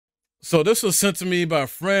So this was sent to me by a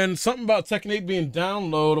friend. Something about Tekken 8 being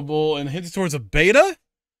downloadable and hinted towards a beta.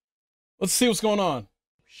 Let's see what's going on.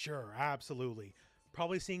 Sure, absolutely.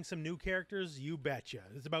 Probably seeing some new characters, you betcha.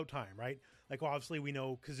 It's about time, right? Like, well, obviously we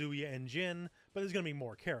know Kazuya and Jin, but there's going to be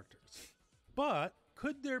more characters. But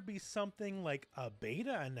could there be something like a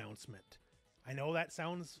beta announcement? I know that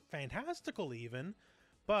sounds fantastical even,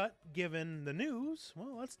 but given the news,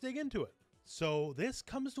 well, let's dig into it. So this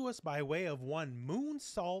comes to us by way of one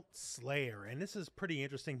Moonsault Slayer, and this is pretty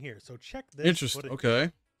interesting here. So check this. Interesting.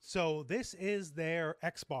 Okay. So this is their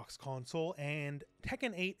Xbox console, and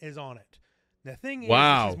Tekken 8 is on it. The thing is,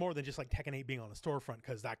 this is more than just like Tekken 8 being on the storefront,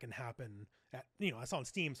 because that can happen at, that's on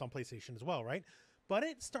Steam, it's on PlayStation as well, right? But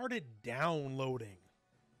it started downloading.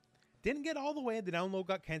 Didn't get all the way. The download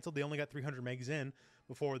got canceled. They only got 300 megs in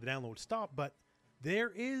before the download stopped, but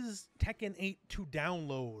there is Tekken 8 to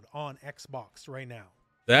download on Xbox right now.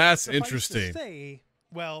 That's interesting. To say,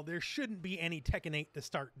 well, there shouldn't be any Tekken 8 to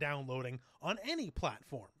start downloading on any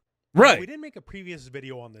platform. Right. Now, we did make a previous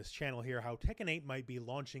video on this channel here how Tekken 8 might be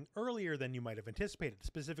launching earlier than you might have anticipated,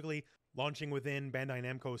 specifically launching within Bandai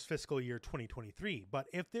Namco's fiscal year 2023. But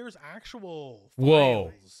if there's actual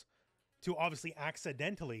files to obviously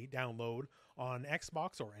accidentally download on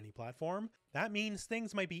Xbox or any platform, that means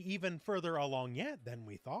things might be even further along yet than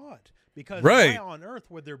we thought. Because why on earth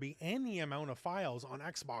would there be any amount of files on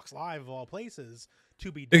Xbox Live of all places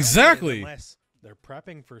to be downloaded unless they're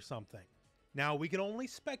prepping for something? Now, we can only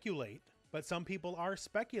speculate, but some people are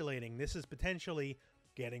speculating this is potentially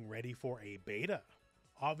getting ready for a beta.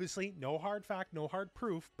 Obviously, no hard fact, no hard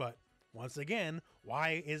proof, but once again,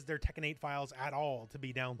 why is there Tekken 8 files at all to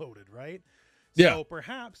be downloaded, right? Yeah. So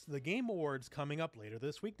perhaps the Game Awards coming up later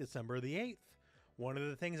this week, December the 8th, one of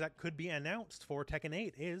the things that could be announced for Tekken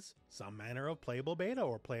 8 is some manner of playable beta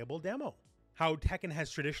or playable demo. How Tekken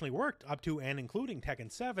has traditionally worked up to and including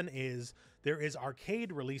Tekken 7 is there is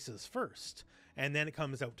arcade releases first, and then it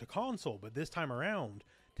comes out to console. But this time around,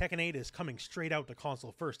 Tekken 8 is coming straight out to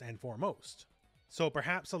console first and foremost. So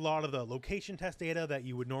perhaps a lot of the location test data that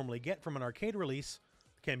you would normally get from an arcade release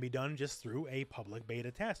can be done just through a public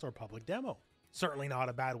beta test or public demo. Certainly not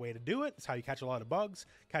a bad way to do it. It's how you catch a lot of bugs,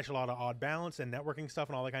 catch a lot of odd balance and networking stuff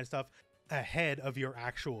and all that kind of stuff ahead of your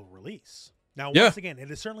actual release. Now, once again,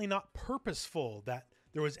 it is certainly not purposeful that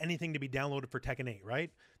there was anything to be downloaded for Tekken 8,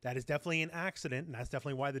 right? That is definitely an accident, and that's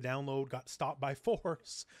definitely why the download got stopped by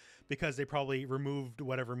force, because they probably removed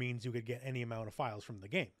whatever means you could get any amount of files from the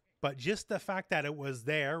game. But just the fact that it was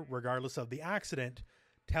there, regardless of the accident,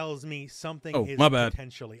 tells me something is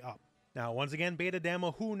potentially up. Now, once again, beta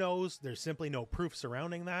demo, who knows? There's simply no proof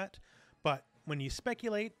surrounding that. But when you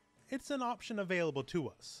speculate, it's an option available to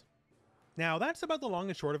us. Now, that's about the long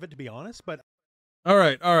and short of it, to be honest, but... All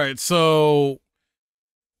right. So,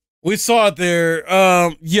 we saw it there.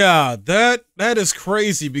 Yeah, that is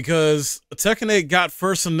crazy, because Tekken 8 got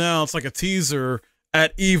first announced like a teaser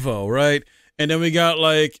at EVO, right? And then we got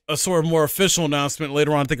like a sort of more official announcement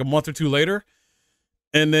later on, I think a month or two later.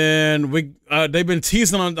 And then they've been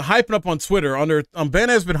teasing on, hyping up on Twitter.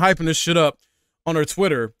 Bandai's been hyping this shit up on their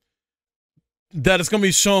Twitter, that it's going to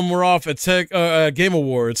be shown more off at Game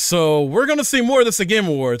Awards. So we're going to see more of this at Game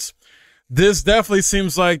Awards. This definitely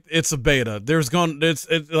seems like it's a beta. It's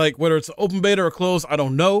like, whether it's open beta or closed, I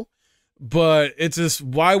don't know. But it's just,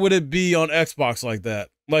 why would it be on Xbox like that?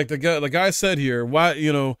 Like the guy said here, why,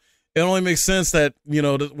 it only makes sense that,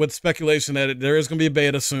 with speculation that there is going to be a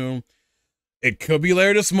beta soon. It could be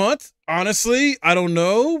later this month. Honestly, I don't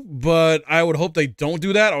know, but I would hope they don't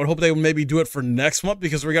do that. I would hope they would maybe do it for next month,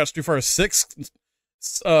 because we got Street Fighter 6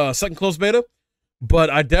 second closed beta.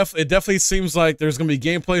 But it definitely seems like there's going to be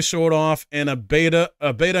gameplay showed off and a beta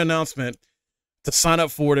announcement to sign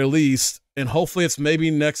up for it at least, and hopefully it's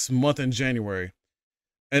maybe next month in January.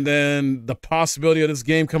 And then the possibility of this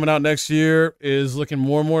game coming out next year is looking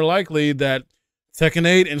more and more likely, that Tekken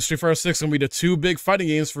 8 and Street Fighter 6 are going to be the two big fighting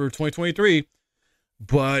games for 2023,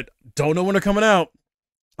 but don't know when they're coming out.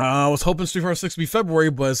 I was hoping Street Fighter 6 would be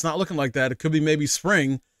February, but it's not looking like that. It could be maybe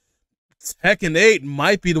spring. Tekken 8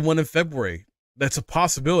 might be the one in February. That's a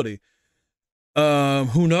possibility.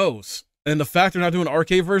 Who knows? And the fact they're not doing an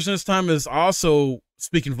arcade version this time is also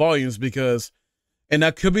speaking volumes, and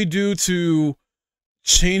that could be due to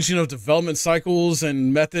changing of development cycles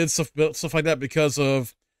and methods, stuff like that, because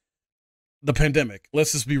of the pandemic.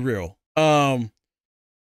 Let's just be real.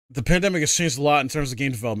 The pandemic has changed a lot in terms of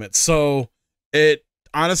game development. So it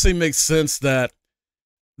honestly makes sense that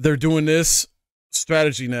they're doing this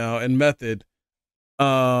strategy now and method,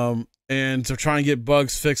 and to try and get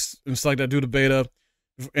bugs fixed and stuff like that, do the beta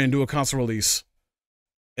and do a console release.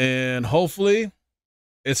 And hopefully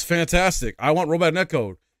it's fantastic. I want Robot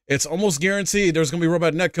Netcode. it's almost guaranteed there's going to be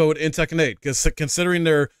rollback netcode in Tekken 8, because considering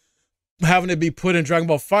they're having it be put in Dragon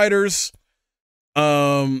Ball Fighters,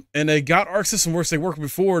 and they got Arc System Works they worked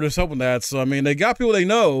before just helping that. So I mean, they got people they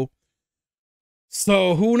know.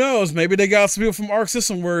 So who knows? Maybe they got some people from Arc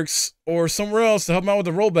System Works or somewhere else to help them out with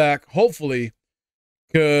the rollback. Hopefully,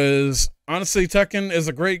 because honestly, Tekken is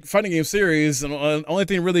a great fighting game series, and the only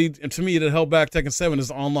thing really to me that held back Tekken 7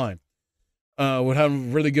 is online. Would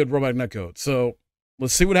have really good rollback netcode. So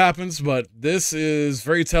let's see what happens. But this is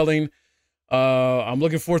very telling. I'm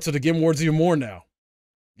looking forward to the Game Awards even more now.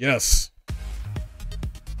 Yes.